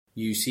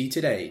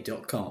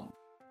uctoday.com.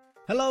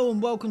 Hello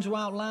and welcome to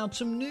Out Loud.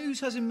 Some news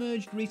has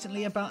emerged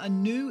recently about a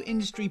new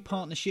industry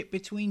partnership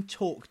between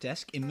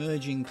TalkDesk,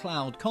 emerging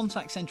cloud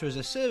contact center as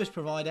a service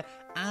provider,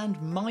 and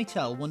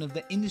Mitel, one of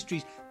the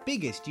industry's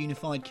biggest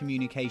unified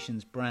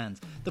communications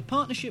brands. The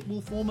partnership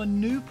will form a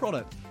new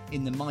product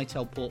in the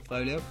Mitel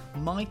portfolio,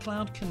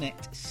 MyCloud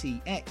Connect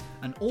CX,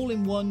 an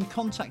all-in-one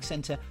contact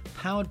center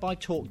powered by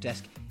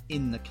TalkDesk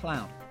in the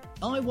cloud.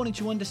 I wanted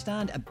to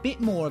understand a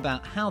bit more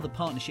about how the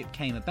partnership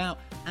came about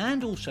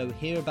and also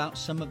hear about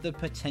some of the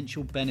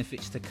potential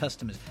benefits to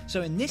customers.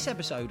 So in this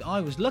episode, I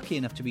was lucky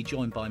enough to be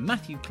joined by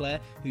Matthew Clare,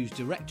 who's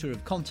Director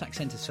of Contact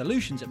Center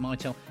Solutions at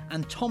Mitel,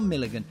 and Tom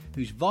Milligan,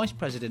 who's Vice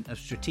President of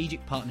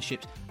Strategic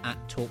Partnerships at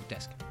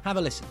TalkDesk. Have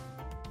a listen.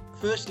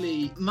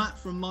 Firstly, Matt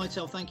from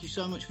Mitel, thank you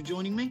so much for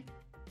joining me.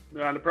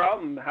 Not a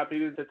problem. Happy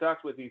to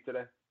talk with you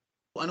today.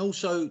 And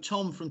also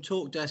Tom from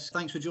TalkDesk,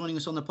 thanks for joining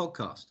us on the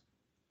podcast.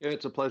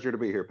 It's a pleasure to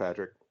be here,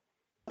 Patrick.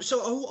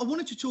 So I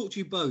wanted to talk to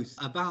you both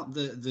about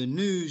the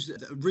news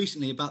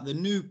recently about the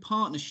new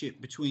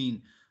partnership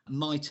between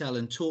Mitel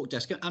and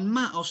TalkDesk. And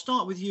Matt, I'll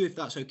start with you if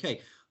that's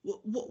okay.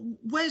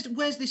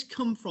 Where's this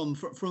come from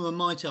a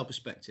Mitel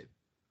perspective?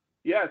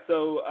 Yeah,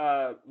 so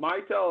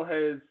Mitel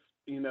has,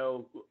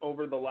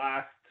 over the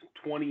last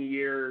 20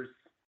 years,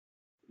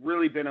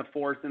 really been a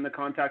force in the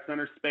contact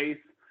center space.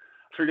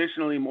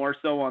 Traditionally, more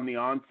so on the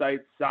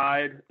on-site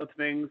side of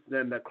things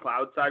than the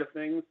cloud side of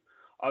things.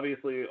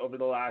 Obviously, over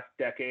the last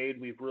decade,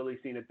 we've really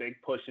seen a big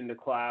push into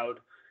cloud.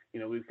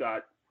 We've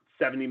got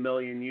 70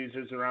 million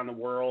users around the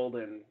world,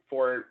 and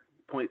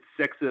 4.6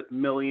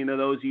 million of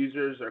those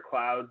users are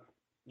cloud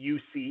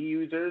UC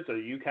users or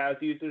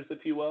UCaaS users,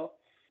 if you will.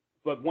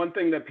 But one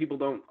thing that people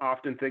don't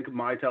often think of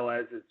Mitel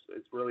as is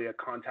really a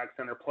contact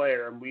center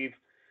player. And we've,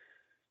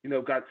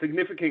 got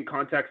significant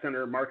contact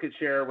center market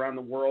share around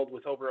the world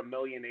with over 1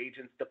 million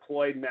agents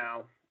deployed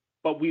now.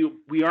 But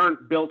we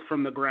aren't built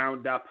from the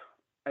ground up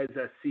as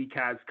a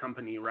CCaaS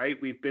company, right?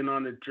 We've been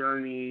on a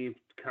journey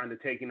kind of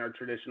taking our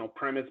traditional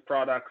premise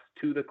products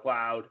to the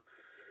cloud.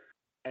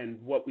 And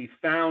what we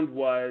found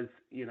was,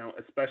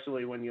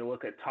 especially when you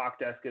look at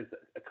TalkDesk as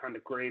a kind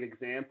of great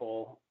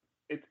example,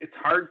 it's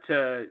hard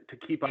to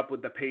keep up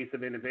with the pace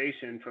of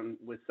innovation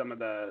with some of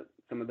the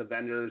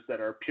vendors that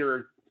are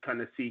pure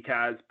kind of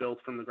CCaaS built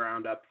from the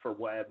ground up for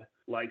web,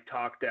 like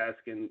TalkDesk.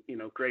 And,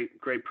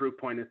 great proof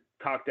point is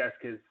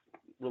TalkDesk has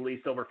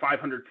released over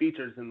 500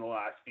 features in the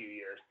last few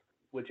years,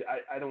 which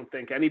I don't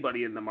think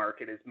anybody in the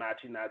market is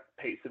matching that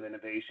pace of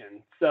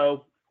innovation.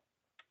 So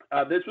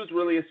this was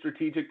really a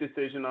strategic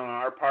decision on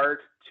our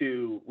part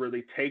to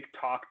really take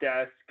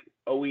TalkDesk,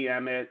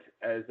 OEM it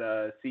as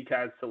a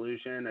CCaaS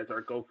solution, as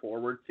our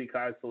go-forward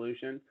CCaaS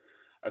solution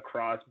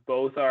across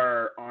both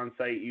our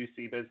on-site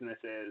UC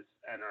businesses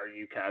and our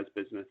UCaaS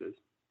businesses.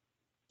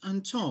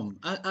 And Tom,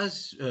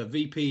 as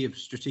VP of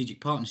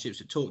Strategic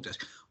Partnerships at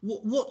TalkDesk,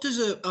 what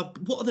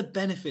are the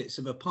benefits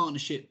of a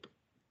partnership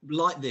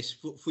like this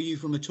for you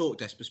from a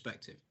TalkDesk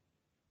perspective?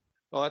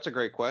 Well, that's a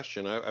great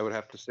question. I would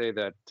have to say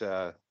that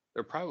there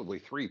are probably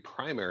three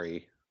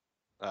primary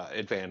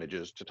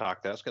advantages to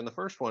TalkDesk, and the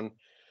first one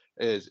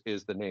is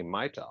the name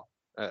Mitel.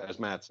 As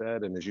Matt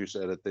said, and as you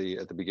said at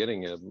the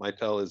beginning,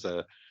 Mitel is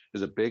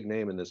a big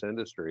name in this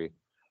industry.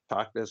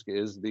 TalkDesk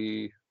is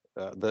the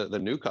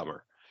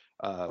newcomer.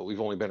 We've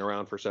only been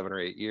around for 7 or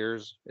 8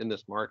 years in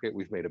this market.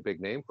 We've made a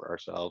big name for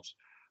ourselves,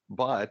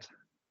 but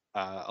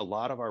a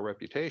lot of our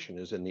reputation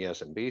is in the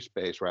SMB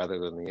space rather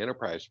than the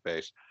enterprise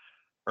space.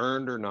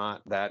 Earned or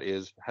not, that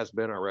has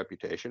been our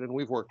reputation, and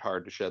we've worked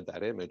hard to shed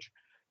that image.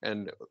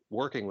 And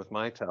working with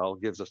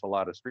Mitel gives us a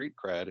lot of street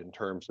cred in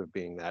terms of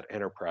being that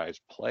enterprise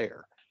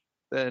player.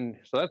 So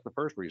that's the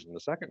first reason. The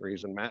second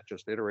reason, Matt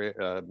just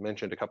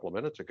mentioned a couple of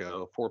minutes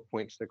ago,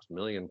 4.6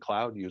 million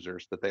cloud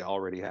users that they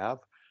already have.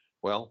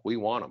 Well, we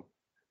want them.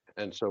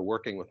 And so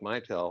working with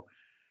Mitel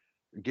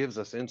gives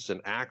us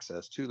instant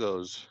access to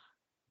those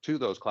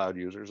cloud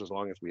users as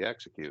long as we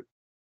execute.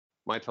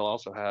 Mitel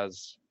also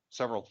has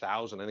several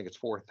thousand, I think it's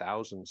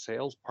 4,000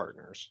 sales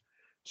partners.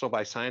 So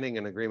by signing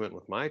an agreement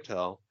with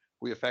Mitel,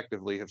 we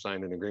effectively have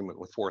signed an agreement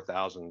with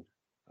 4,000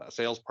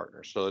 sales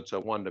partners. So it's a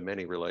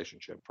one-to-many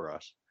relationship for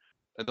us.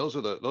 And those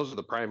are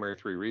the primary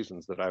three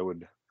reasons that I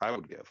would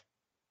give.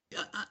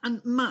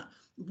 And Matt,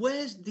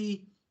 where's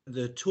the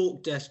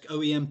TalkDesk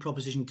OEM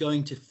proposition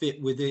going to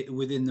fit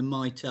within the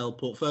Mitel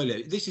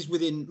portfolio? This is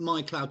within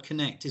MyCloud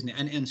Connect, isn't it?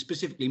 And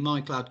specifically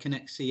MyCloud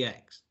Connect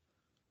CX.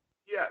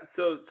 Yeah,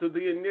 so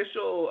the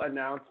initial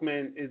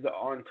announcement is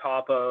on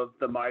top of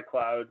the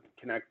MyCloud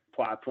Connect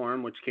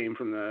platform, which came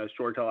from the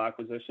ShoreTel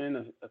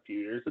acquisition a few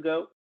years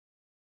ago.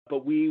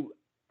 But we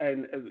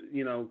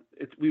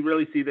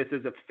really see this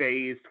as a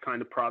phased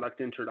kind of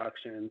product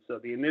introduction. So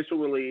the initial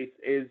release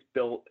is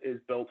built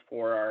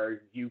for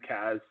our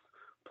UCaaS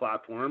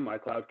platform,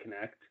 MyCloud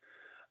Connect.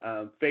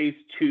 Phase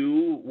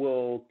 2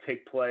 will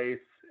take place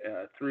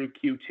through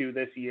Q2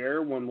 this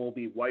year, when we'll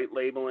be white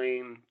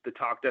labeling the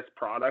TalkDesk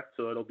product.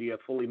 So it'll be a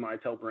fully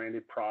Mitel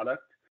branded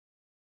product.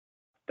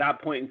 that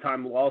point in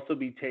time, we'll also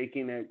be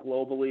taking it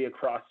globally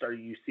across our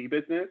UC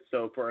business.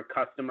 So for a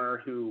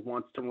customer who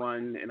wants to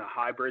run in a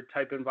hybrid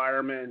type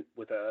environment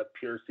with a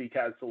pure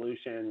CCaaS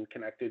solution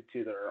connected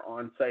to their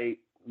on-site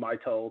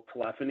Mitel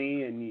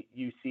telephony and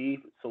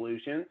UC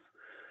solutions,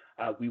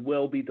 we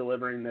will be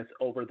delivering this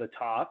over the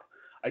top.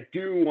 I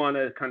do want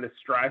to kind of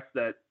stress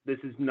that this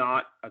is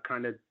not a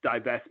kind of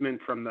divestment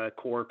from the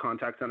core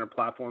contact center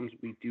platforms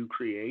we do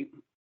create,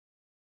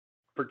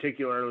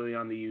 particularly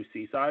on the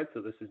UC side.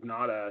 So this is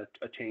not a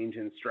change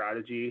in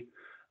strategy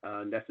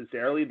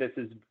necessarily. This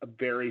is a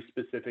very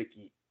specific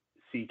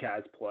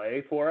CCaaS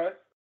play for us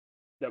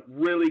that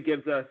really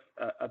gives us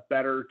a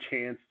better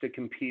chance to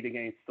compete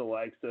against the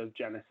likes of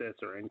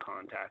Genesys or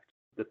InContact,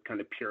 the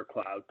kind of pure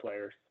cloud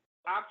players.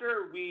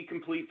 After we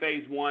complete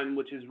phase one,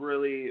 which is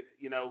really,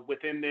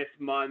 within this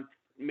month,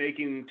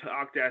 making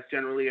Talkdesk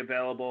generally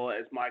available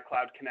as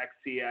MyCloud Connect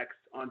CX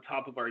on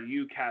top of our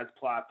UCaaS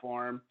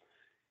platform,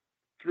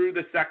 through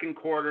the second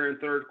quarter and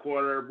third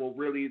quarter, we'll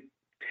really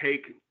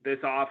take this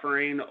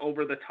offering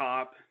over the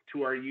top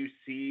to our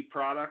UC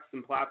products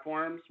and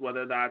platforms,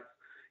 whether that's,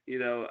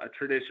 a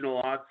traditional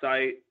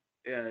on-site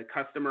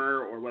customer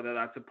or whether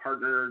that's a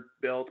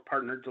partner-built,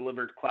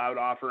 partner-delivered cloud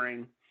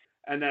offering.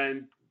 And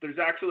then there's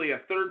actually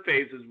a third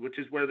phase, which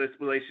is where this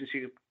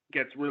relationship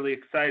gets really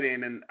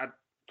exciting. And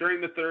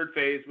during the third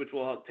phase, which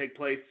will take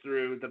place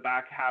through the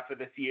back half of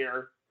this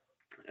year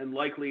and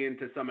likely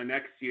into some of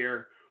next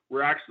year,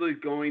 we're actually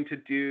going to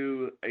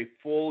do a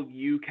full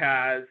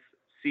UCaaS,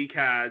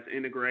 CCaaS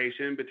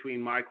integration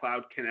between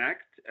MyCloud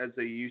Connect as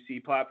a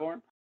UC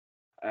platform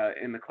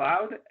in the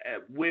cloud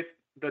with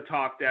the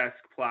Talkdesk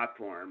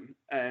platform.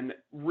 And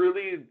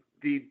really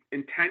the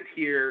intent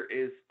here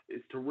is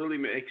to really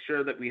make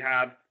sure that we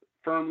have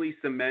firmly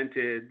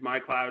cemented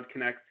MyCloud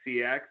Connect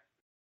CX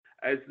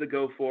as the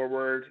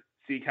go-forward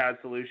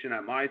CCaaS solution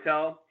at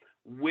Mitel,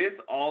 with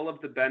all of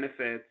the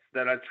benefits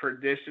that a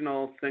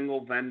traditional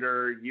single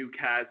vendor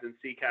UCaaS and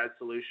CCaaS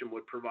solution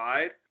would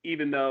provide,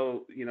 even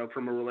though,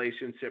 from a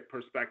relationship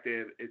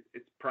perspective,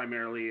 it's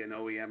primarily an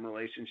OEM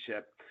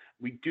relationship.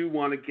 We do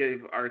want to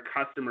give our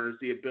customers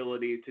the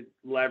ability to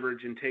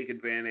leverage and take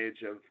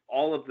advantage of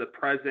all of the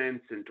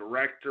presence and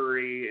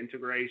directory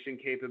integration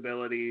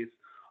capabilities,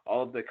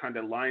 all of the kind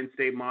of line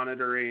state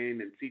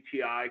monitoring and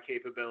CTI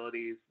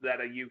capabilities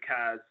that a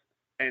UCaaS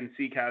and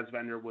CCaaS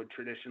vendor would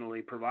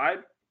traditionally provide.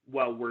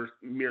 Well, we're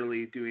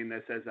merely doing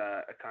this as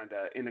a kind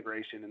of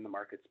integration in the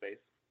market space.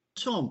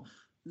 Tom,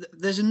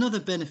 there's another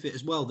benefit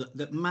as well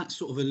that Matt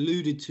sort of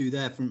alluded to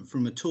there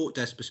from a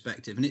Talkdesk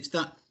perspective, and it's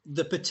that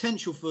the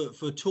potential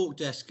for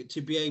Talkdesk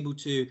to be able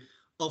to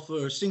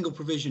offer a single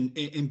provision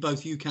in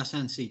both UCaaS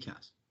and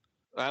CCaaS.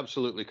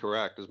 Absolutely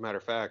correct. As a matter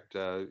of fact,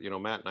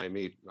 Matt and I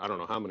meet, I don't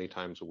know how many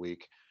times a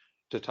week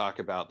to talk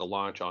about the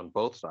launch on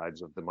both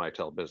sides of the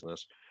Mitel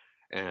business.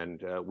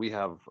 And we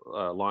have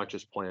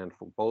launches planned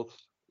for both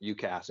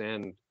UCaaS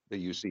and the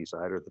UC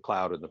side, or the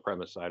cloud and the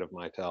premise side of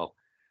Mitel,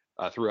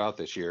 throughout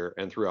this year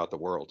and throughout the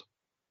world.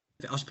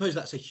 I suppose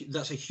that's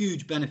a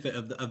huge benefit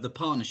of the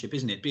partnership,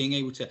 isn't it? Being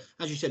able to,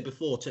 as you said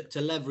before,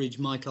 to leverage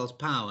Mitel's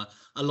power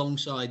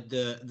alongside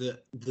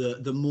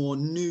the more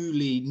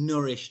newly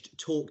nourished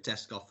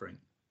Talkdesk offering.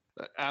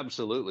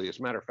 Absolutely. As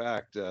a matter of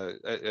fact,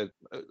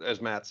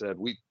 as Matt said,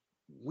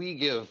 we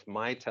give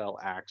Mitel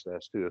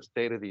access to a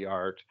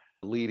state-of-the-art,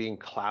 leading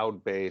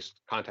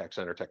cloud-based contact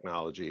center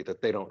technology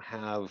that they don't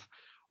have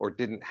or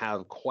didn't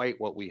have quite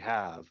what we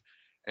have.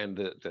 And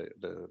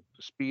the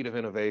speed of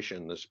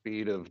innovation, the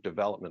speed of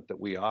development that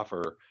we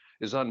offer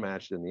is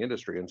unmatched in the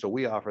industry. And so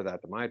we offer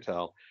that to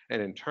Mitel.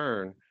 And in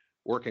turn,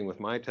 working with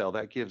Mitel,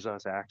 that gives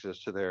us access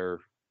to their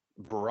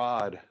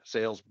broad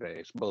sales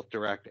base, both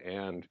direct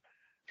and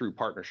through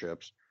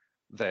partnerships,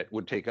 that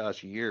would take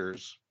us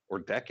years or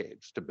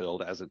decades to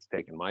build as it's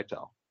taken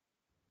Mitel.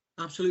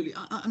 Absolutely.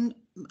 And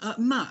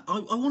Matt,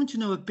 I wanted to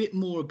know a bit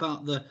more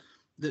about the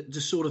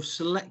sort of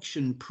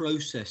selection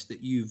process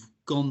that you've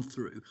gone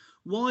through.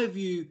 Why have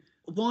you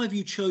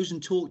chosen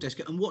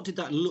Talkdesk, and what did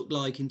that look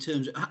like in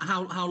terms of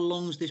how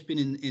long has this been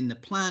in the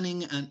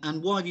planning,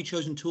 and why have you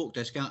chosen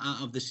Talkdesk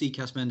out of the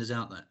CCaaS vendors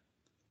out there?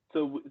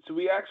 So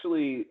we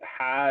actually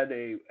had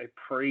a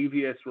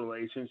previous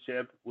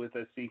relationship with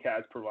a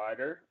CCaaS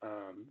provider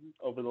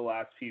over the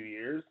last few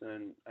years,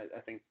 and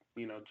I think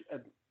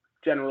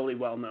generally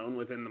well known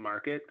within the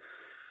market,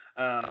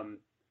 and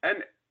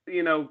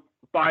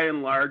by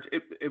and large,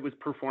 it was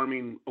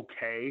performing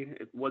okay.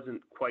 It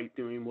wasn't quite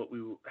doing what we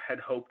had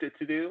hoped it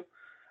to do,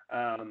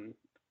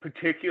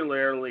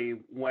 particularly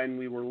when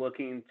we were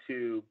looking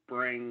to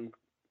bring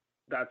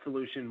that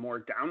solution more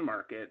down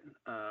market.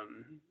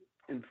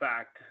 In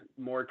fact,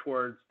 more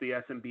towards the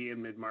SMB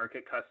and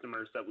mid-market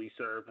customers that we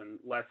serve, and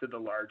less of the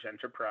large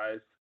enterprise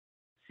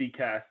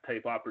CCaaS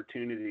type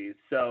opportunities.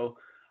 So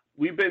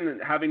we've been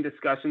having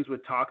discussions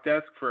with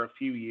Talkdesk for a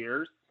few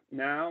years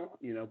now,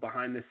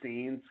 behind the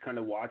scenes, kind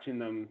of watching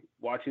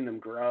them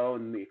grow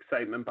and the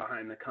excitement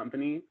behind the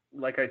company.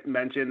 Like I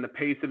mentioned, the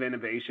pace of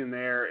innovation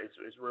there is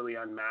really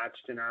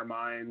unmatched in our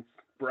minds.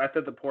 breadth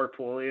of the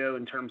portfolio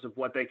in terms of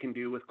what they can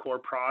do with core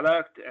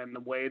product and the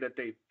way that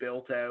they've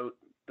built out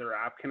their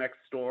App Connect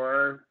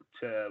store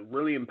to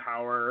really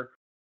empower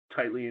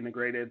tightly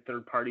integrated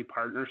third-party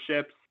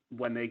partnerships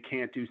when they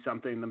can't do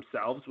something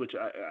themselves, which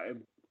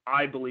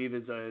I believe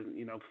is a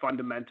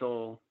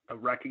fundamental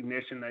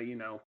recognition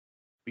that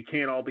we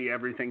can't all be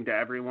everything to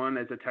everyone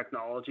as a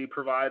technology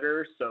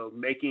provider. So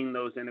making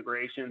those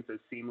integrations as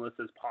seamless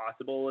as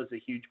possible is a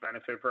huge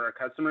benefit for our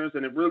customers,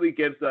 and it really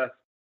gives us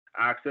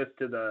access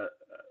to the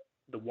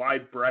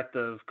wide breadth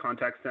of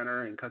contact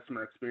center and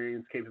customer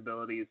experience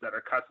capabilities that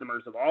our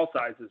customers of all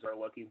sizes are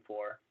looking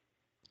for.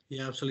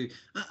 Yeah, absolutely.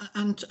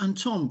 And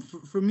Tom,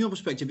 from your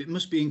perspective, it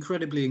must be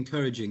incredibly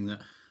encouraging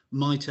that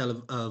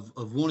Mitel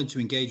have wanted to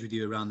engage with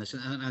you around this.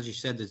 And as you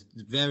said, there's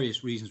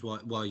various reasons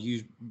why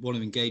you want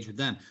to engage with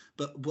them.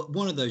 But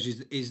one of those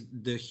is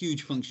the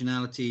huge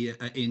functionality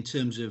in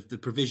terms of the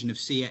provision of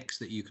CX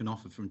that you can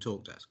offer from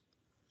TalkDesk.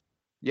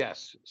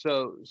 Yes.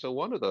 So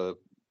one of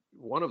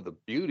the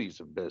beauties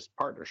of this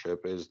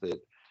partnership is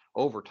that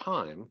over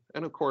time,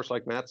 and of course,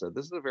 like Matt said,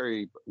 this is a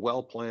very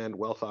well planned,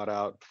 well thought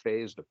out,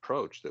 phased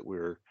approach that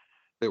we're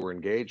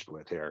engaged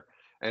with here.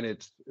 And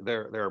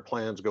there are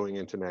plans going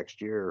into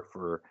next year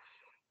for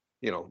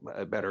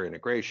a better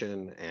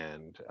integration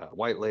and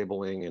white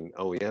labeling and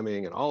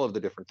OEMing and all of the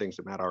different things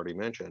that Matt already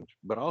mentioned,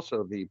 but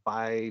also the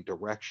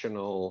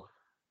bi-directional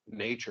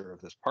nature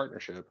of this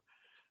partnership.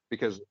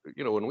 Because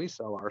when we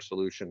sell our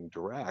solution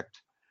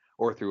direct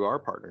or through our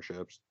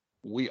partnerships,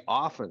 we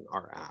often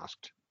are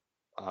asked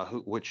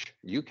which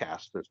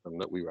UCaaS system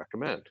that we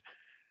recommend.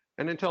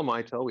 And until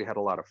Mitel, we had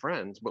a lot of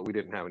friends, but we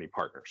didn't have any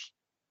partners.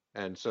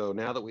 And so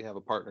now that we have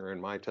a partner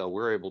in Mitel,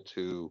 we're able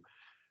to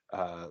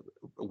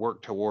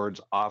work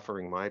towards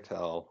offering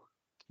Mitel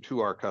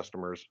to our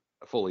customers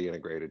fully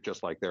integrated,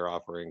 just like they're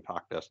offering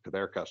TalkDesk to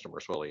their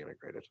customers fully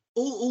integrated.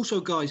 Also,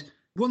 guys,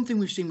 one thing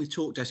we've seen with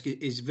TalkDesk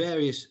is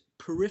various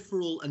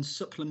peripheral and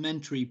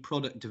supplementary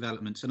product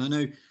developments. And I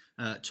know,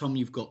 Tom,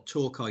 you've got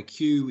Talk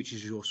IQ, which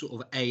is your sort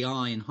of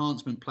AI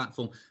enhancement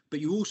platform, but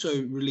you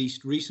also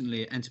released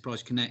recently at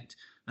Enterprise Connect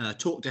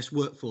TalkDesk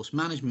Workforce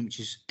Management, which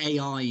is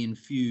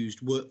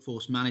AI-infused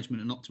workforce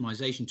management and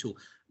optimization tool.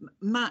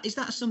 Matt, is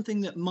that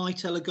something that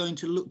Mitel are going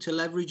to look to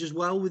leverage as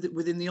well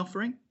within the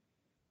offering?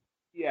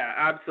 Yeah,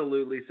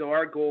 absolutely. So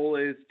our goal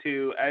is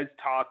to, as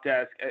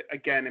TalkDesk,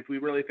 again, if we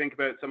really think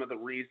about some of the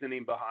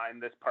reasoning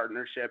behind this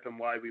partnership and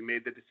why we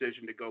made the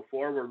decision to go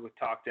forward with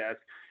TalkDesk,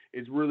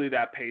 is really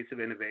that pace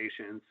of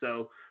innovation.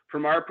 So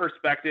from our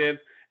perspective,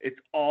 it's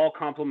all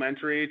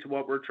complementary to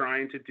what we're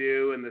trying to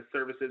do and the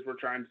services we're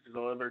trying to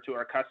deliver to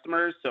our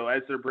customers. So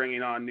as they're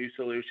bringing on new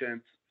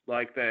solutions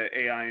like the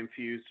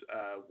AI-infused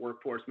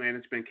workforce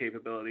management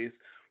capabilities,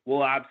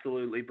 we'll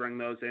absolutely bring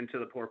those into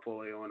the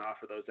portfolio and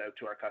offer those out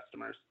to our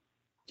customers.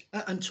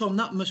 And Tom,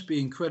 that must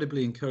be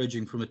incredibly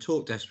encouraging from a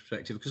TalkDesk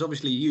perspective, because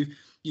obviously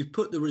you've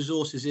put the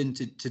resources in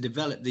to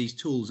develop these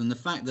tools, and the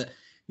fact that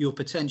you're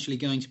potentially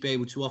going to be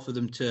able to offer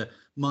them to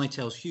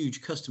Mitel's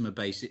huge customer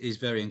base is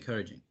very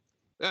encouraging.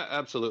 Yeah,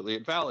 absolutely.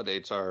 It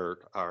validates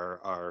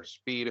our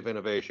speed of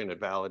innovation. It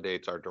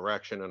validates our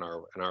direction and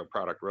our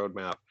product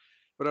roadmap.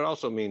 But it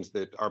also means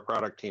that our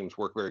product teams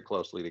work very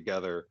closely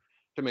together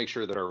to make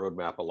sure that our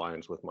roadmap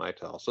aligns with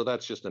Mitel. So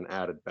that's just an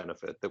added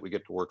benefit that we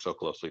get to work so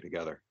closely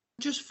together.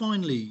 Just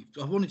finally,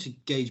 I wanted to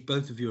gauge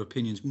both of your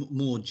opinions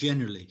more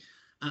generally.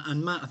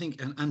 And Matt, I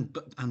think,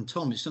 and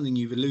Tom, it's something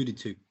you've alluded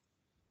to.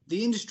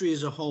 The industry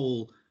as a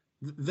whole,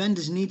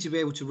 vendors need to be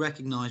able to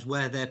recognize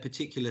where their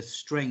particular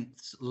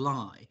strengths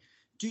lie.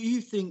 Do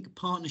you think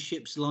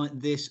partnerships like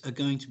this are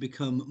going to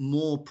become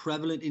more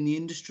prevalent in the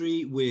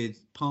industry,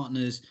 with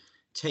partners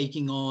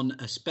taking on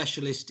a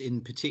specialist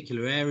in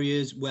particular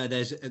areas where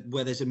there's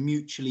a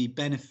mutually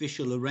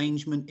beneficial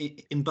arrangement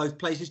in both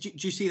places? Do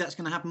you see that's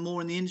going to happen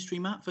more in the industry,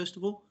 Matt, first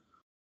of all?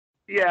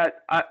 Yeah,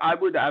 I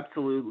would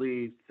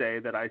absolutely say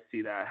that I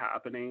see that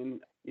happening.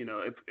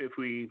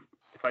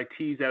 If I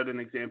tease out an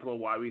example of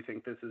why we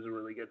think this is a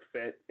really good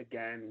fit,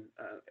 again,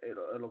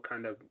 it'll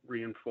kind of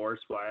reinforce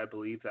why I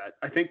believe that.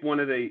 I think one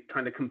of the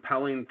kind of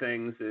compelling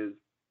things is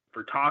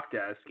for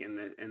TalkDesk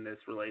in this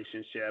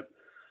relationship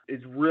is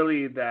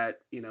really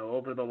that,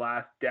 over the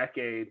last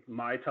decade,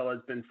 Mitel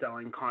has been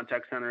selling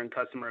contact center and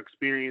customer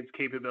experience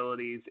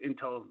capabilities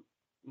into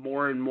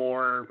more and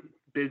more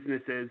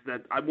businesses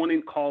that I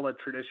wouldn't call a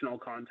traditional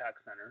contact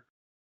center.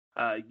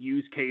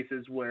 Use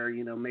cases where,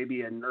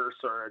 maybe a nurse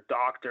or a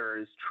doctor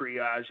is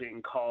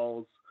triaging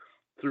calls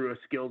through a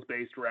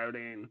skills-based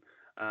routing,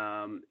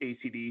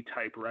 ACD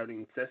type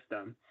routing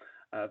system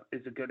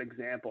is a good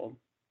example.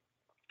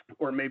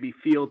 Or maybe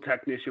field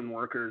technician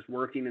workers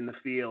working in the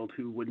field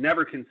who would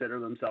never consider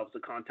themselves a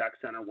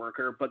contact center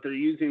worker, but they're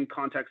using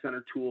contact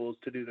center tools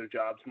to do their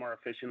jobs more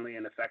efficiently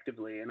and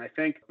effectively. And I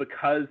think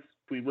because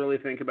we really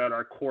think about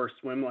our core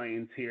swim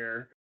lanes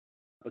here,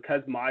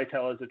 because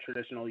Mitel is a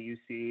traditional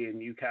UC and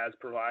UCaaS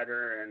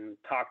provider and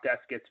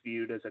TalkDesk gets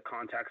viewed as a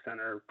contact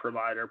center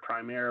provider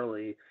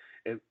primarily,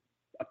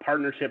 a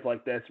partnership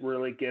like this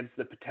really gives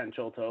the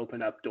potential to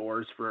open up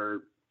doors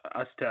for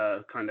us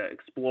to kind of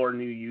explore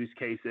new use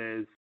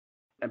cases,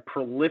 and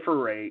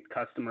proliferate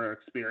customer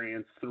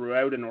experience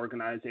throughout an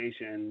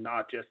organization,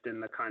 not just in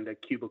the kind of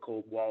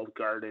cubicle walled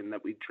garden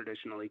that we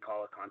traditionally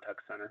call a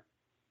contact center.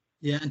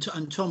 Yeah,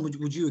 and Tom,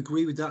 would you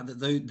agree with that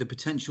the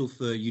potential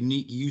for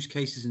unique use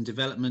cases and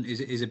development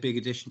is a big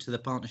addition to the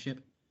partnership?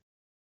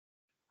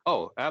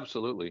 Oh,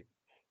 absolutely.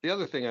 The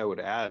other thing I would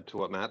add to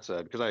what Matt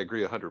said, because I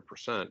agree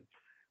 100%,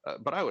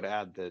 but I would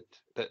add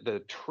that the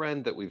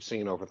trend that we've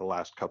seen over the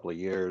last couple of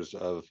years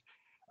of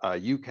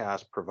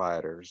UCaaS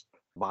providers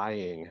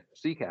buying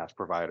CCaaS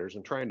providers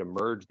and trying to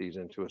merge these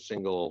into a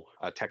single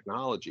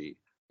technology,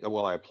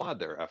 well, I applaud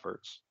their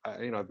efforts.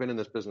 I've been in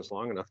this business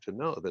long enough to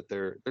know that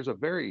there's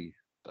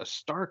a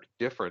stark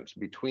difference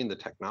between the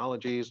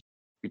technologies,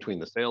 between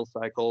the sales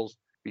cycles,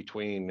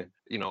 between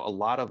a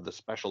lot of the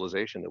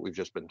specialization that we've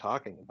just been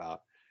talking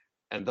about.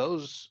 And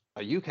those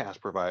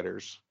UCaaS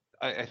providers,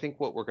 I think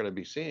what we're going to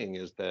be seeing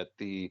is that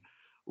the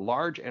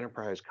large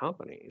enterprise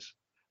companies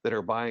that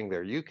are buying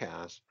their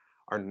UCaaS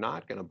are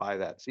not going to buy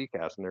that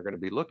CCaaS, and they're going to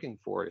be looking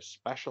for a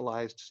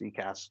specialized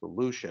CCaaS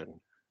solution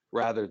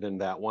rather than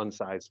that one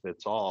size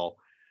fits all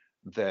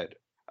that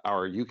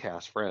our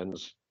UCaaS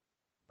friends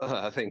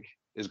think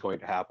is going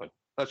to happen.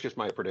 That's just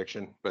my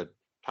prediction, but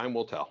time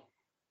will tell.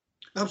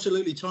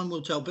 Absolutely, time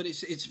will tell. But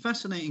it's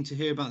fascinating to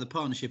hear about the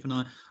partnership,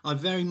 and I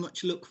very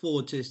much look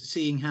forward to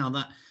seeing how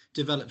that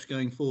develops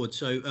going forward.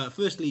 So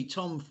firstly,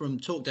 Tom from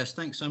TalkDesk,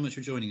 thanks so much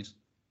for joining us.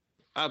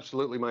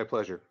 Absolutely, my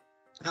pleasure.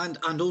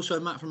 And also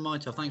Matt from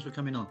Mitel, thanks for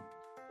coming on.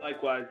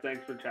 Likewise,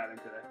 thanks for chatting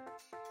today.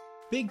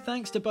 Big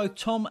thanks to both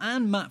Tom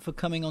and Matt for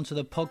coming onto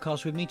the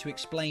podcast with me to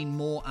explain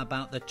more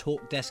about the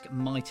TalkDesk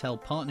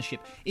Mitel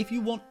partnership. If you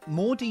want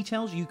more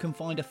details, you can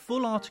find a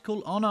full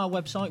article on our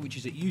website, which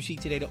is at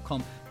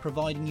uctoday.com,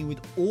 providing you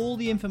with all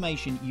the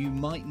information you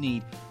might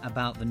need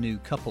about the new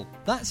couple.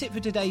 That's it for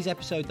today's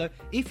episode, though.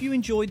 If you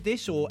enjoyed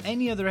this or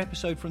any other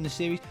episode from the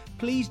series,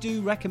 please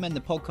do recommend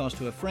the podcast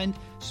to a friend,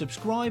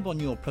 subscribe on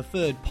your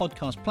preferred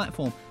podcast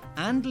platform,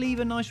 and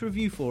leave a nice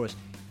review for us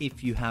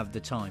if you have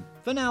the time.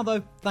 For now,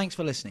 though, thanks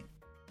for listening.